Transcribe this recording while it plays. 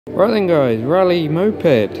Right then guys, Raleigh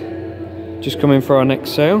moped. Just coming for our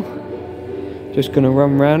next sale. Just going to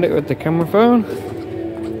run around it with the camera phone.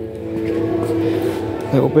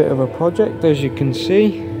 Little bit of a project as you can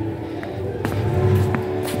see.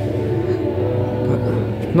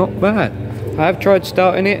 But not bad. I have tried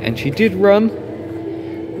starting it and she did run.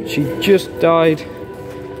 But she just died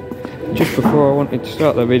just before I wanted to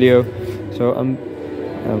start the video. So I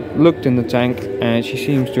looked in the tank and she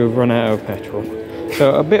seems to have run out of petrol.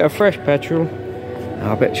 So a bit of fresh petrol, and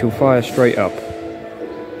I bet she'll fire straight up.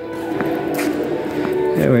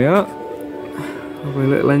 There we are. Lovely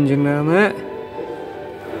little engine down there.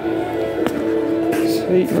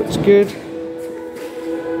 Seat looks good.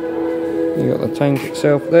 You got the tank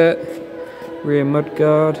itself there. Rear mud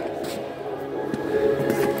guard.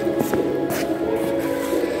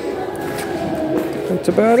 That's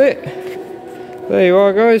about it. There you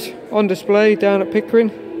are guys, on display down at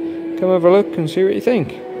Pickering. Come have a look and see what you think.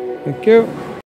 Thank you.